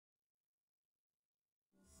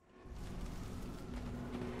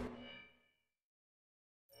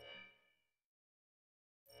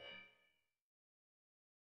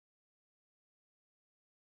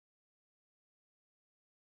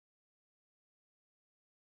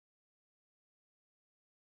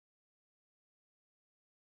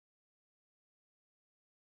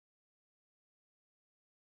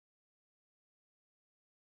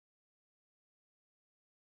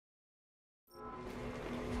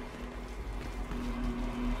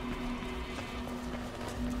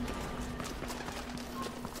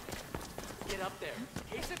get up there.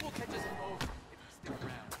 Kasich will catch us both if you stick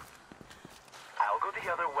around. I'll go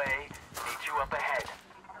the other way, meet you up ahead.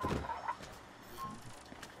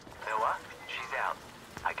 Noah, she's out.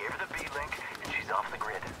 I gave her the B-link, and she's off the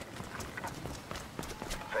grid.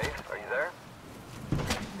 Faith, are you there?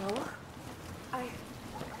 Noah?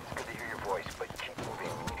 It's good to hear your voice, but keep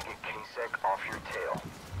moving. We need to get Kasich off your tail.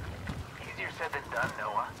 Easier said than done,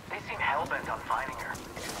 Noah. They seem hell-bent on finding her.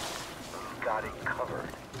 We've got it covered.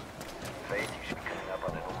 Faith, you should be coming up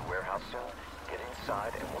on an old warehouse soon. Get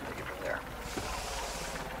inside, and we'll take it from there.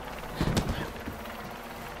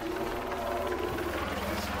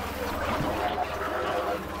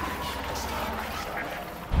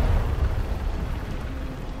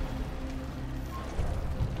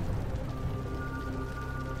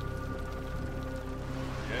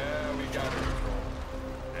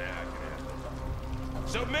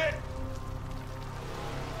 Submit!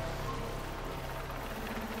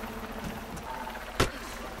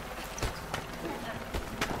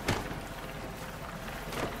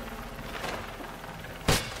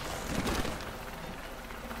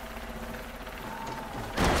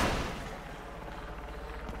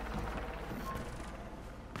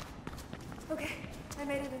 Okay, I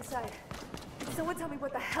made it inside. Can someone tell me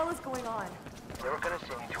what the hell is going on? They were gonna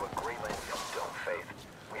send you to a gray landfill dome, Faith.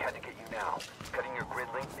 We had to get you now. Cutting your grid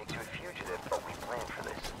link makes you a fugitive, but we planned for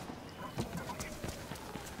this.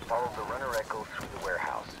 Follow the runner echo through the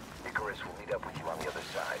warehouse. Icarus will meet up with you on the other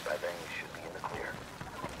side. By then you should be in the clear.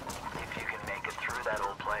 If you can make it through that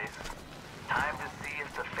old place, time to see if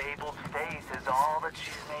the fabled Faith is all that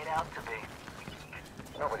she's made out to be.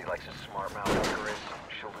 Nobody likes a smart mouth, Icarus.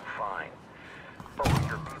 She'll do fine. But with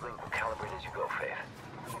your B-link will calibrate as you go, Faith.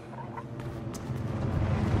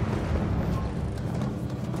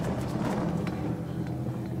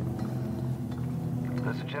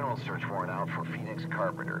 There's a general search warrant out for Phoenix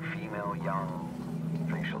Carpenter, female, young,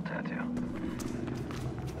 facial tattoo.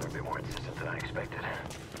 They're a bit more insistent than I expected.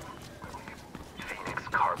 Phoenix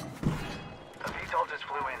Carpenter. The VTOL just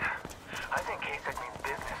flew in. I think Kasich means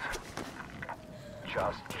business.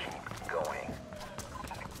 Just keep going.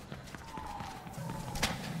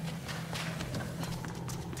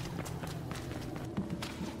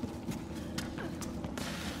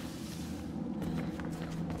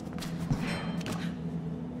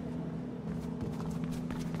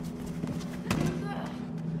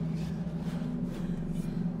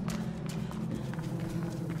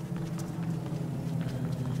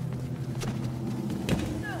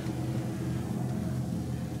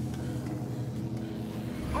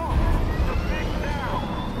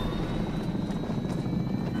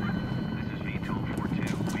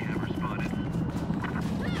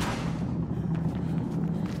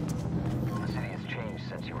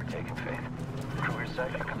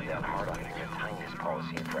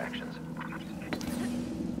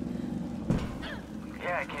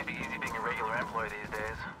 Yeah, it can't be easy being a regular employee these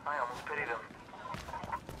days. I almost pitied them.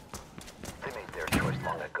 They made their choice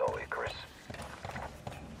long ago, Icarus.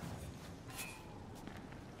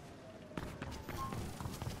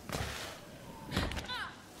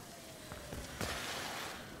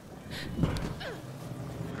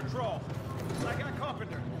 Control. I got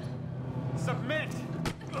Carpenter. Submit!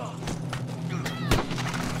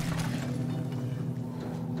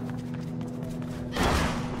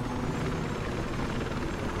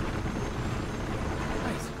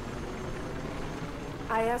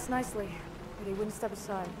 I asked nicely, but he wouldn't step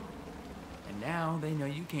aside. And now they know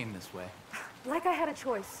you came this way. Like I had a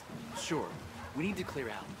choice. Sure, we need to clear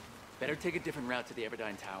out. Better take a different route to the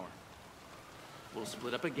Everdyne Tower. We'll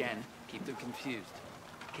split up again, keep them confused.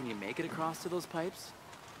 Can you make it across to those pipes?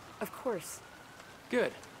 Of course.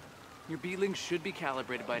 Good. Your B-Link should be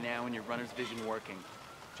calibrated by now and your runner's vision working.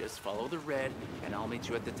 Just follow the red, and I'll meet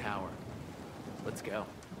you at the tower. Let's go.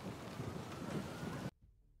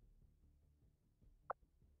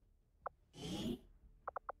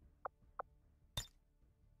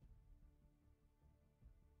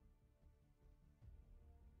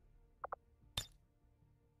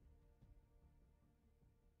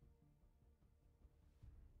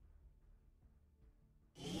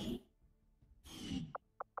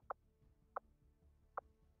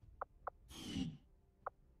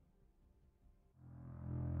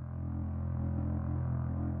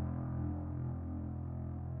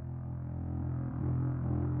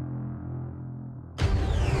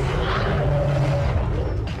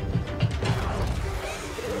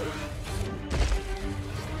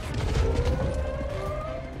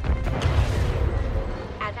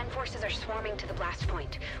 Swarming to the blast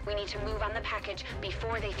point. We need to move on the package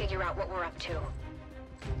before they figure out what we're up to.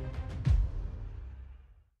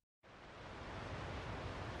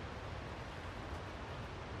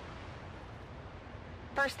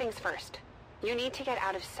 First things first. You need to get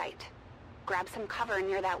out of sight. Grab some cover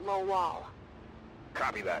near that low wall.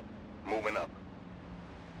 Copy that. Moving up.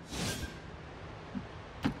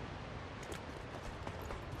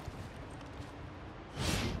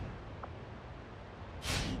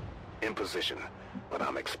 In position, but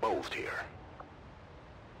I'm exposed here.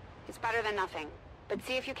 It's better than nothing, but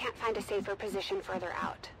see if you can't find a safer position further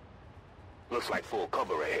out. Looks like full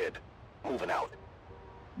cover ahead. Moving out.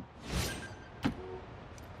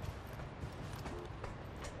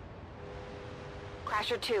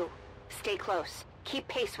 Crasher 2, stay close. Keep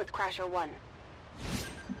pace with Crasher 1.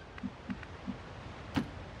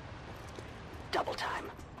 Double time.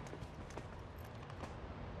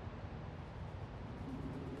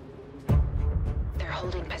 They're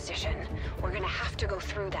holding position. We're gonna have to go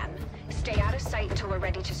through them. Stay out of sight until we're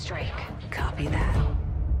ready to strike. Copy that.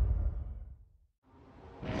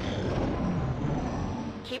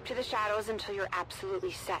 Keep to the shadows until you're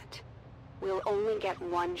absolutely set. We'll only get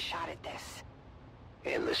one shot at this.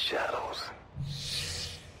 In the shadows.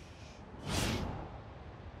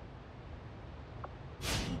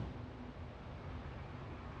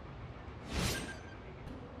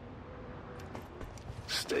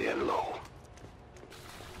 Staying low.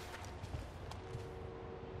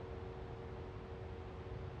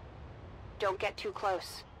 Don't get too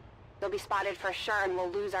close. They'll be spotted for sure and we'll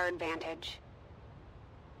lose our advantage.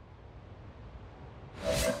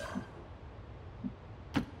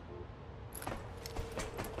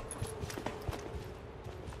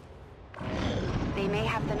 They may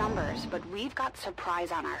have the numbers, but we've got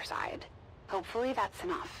surprise on our side. Hopefully that's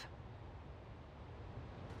enough.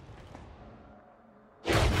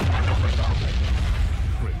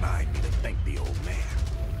 Remind me to thank the old man.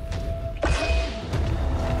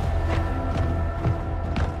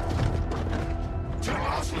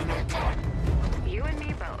 You and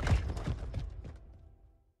me both.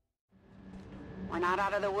 We're not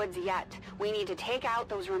out of the woods yet. We need to take out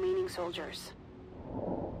those remaining soldiers.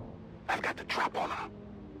 I've got the trap on him.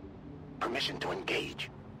 Permission to engage.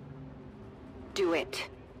 Do it.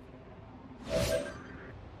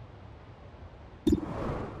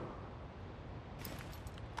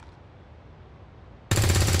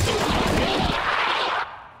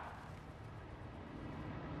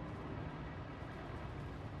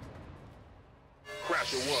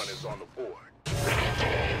 Crasher 1 is on the board.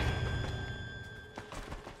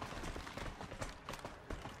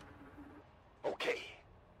 Okay.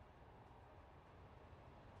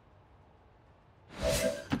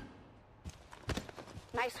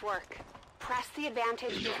 Nice work. Press the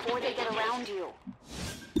advantage before they get around you.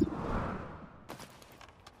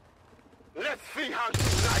 Let's see how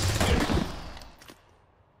you like this.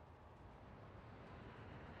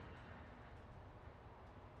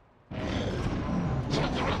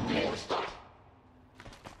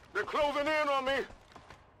 They're closing in on me.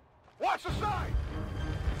 Watch the side.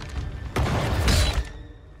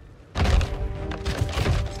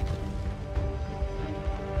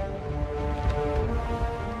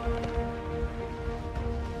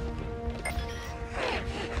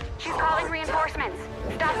 She's calling reinforcements.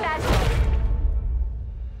 Stop that.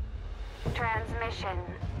 Transmission.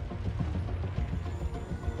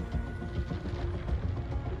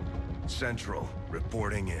 Central,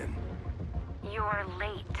 reporting in. You're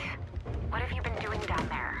late. What have you been doing down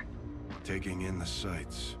there? Taking in the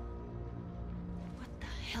sights. What the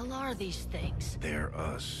hell are these things? They're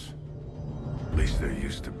us. At least there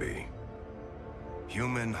used to be.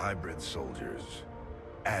 Human hybrid soldiers.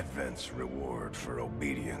 Advent's reward for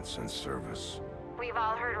obedience and service. We've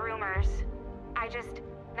all heard rumors. I just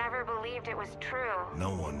never believed it was true.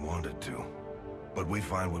 No one wanted to. But we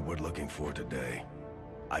find what we're looking for today.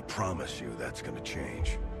 I promise you that's gonna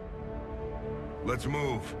change. Let's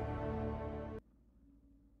move.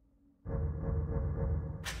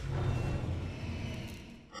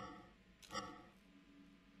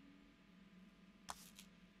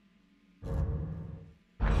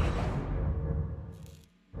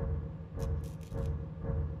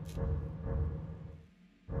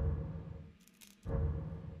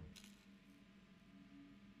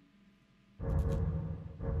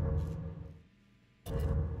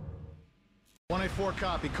 .184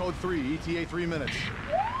 copy, code 3, ETA 3 minutes.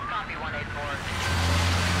 Copy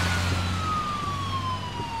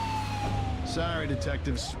 184. Sorry,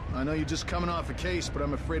 detectives. I know you're just coming off a case, but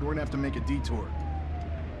I'm afraid we're gonna have to make a detour.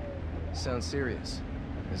 Sounds serious.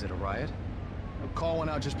 Is it a riot? A call went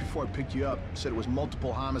out just before I picked you up. Said it was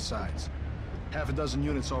multiple homicides. Half a dozen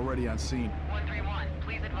units already on scene. 131,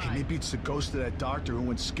 please advise. Hey, maybe it's the ghost of that doctor who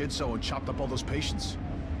went schizo and chopped up all those patients.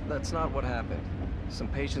 That's not what happened. Some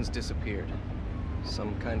patients disappeared.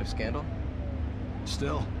 Some kind of scandal?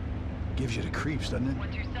 Still, gives you the creeps, doesn't it?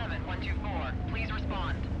 127, 124, please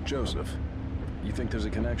respond. Joseph, you think there's a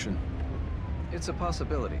connection? It's a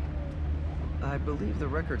possibility. I believe the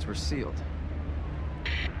records were sealed.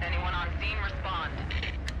 Anyone on scene, respond.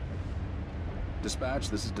 Dispatch,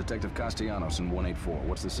 this is Detective Castellanos in 184.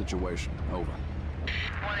 What's the situation? Over.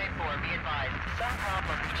 184, be advised. Some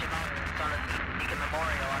problem reaching out on a Beacon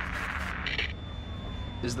Memorial on...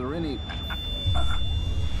 Is there any...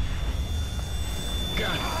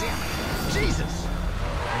 God damn it! Jesus!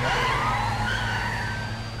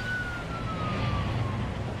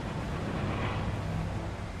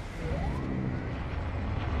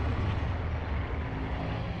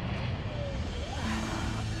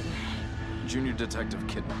 Junior Detective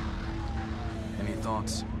Kidman. Any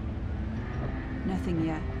thoughts? Nothing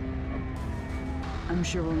yet. I'm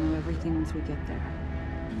sure we'll know everything once we get there.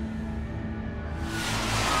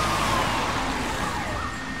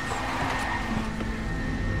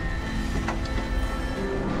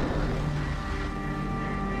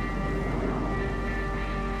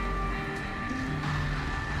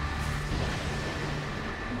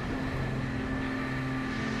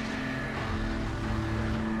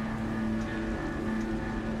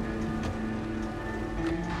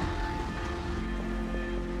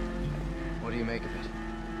 What do you make of it?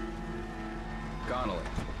 Connolly,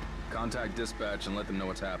 contact dispatch and let them know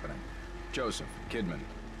what's happening. Joseph, Kidman,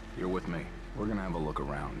 you're with me. We're gonna have a look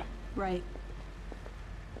around. Right.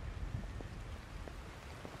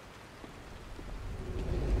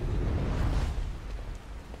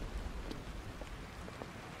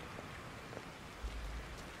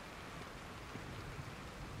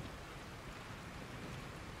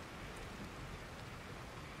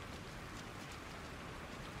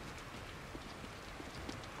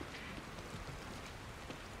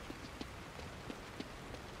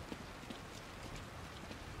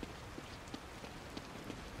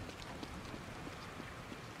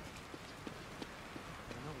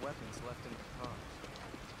 Weapons left in the cars.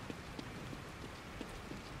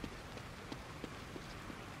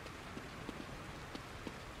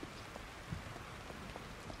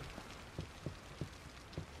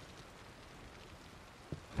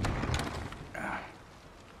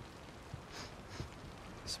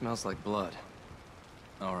 Smells like blood.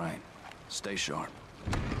 All right, stay sharp.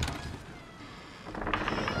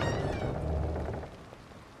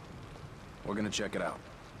 We're gonna check it out.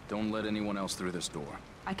 Don't let anyone else through this door.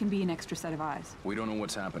 I can be an extra set of eyes. We don't know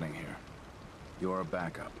what's happening here. You're a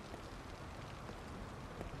backup.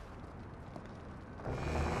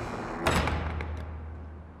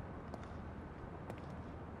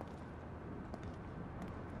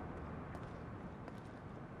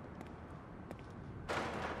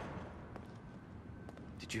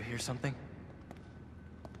 Did you hear something?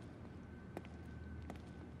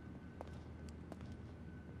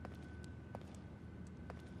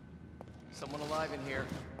 Someone alive in here.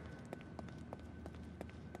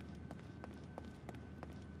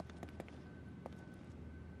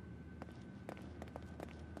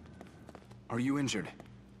 Are you injured?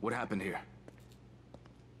 What happened here?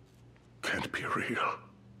 Can't be real.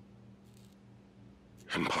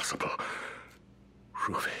 Impossible.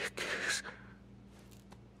 Ruvik is...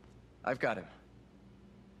 I've got him.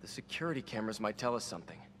 The security cameras might tell us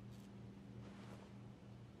something.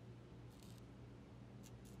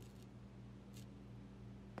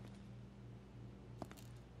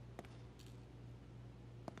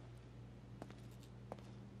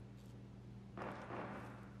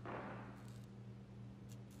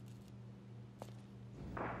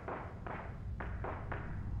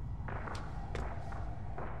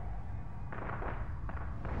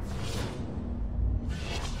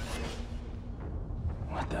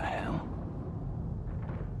 What the hell?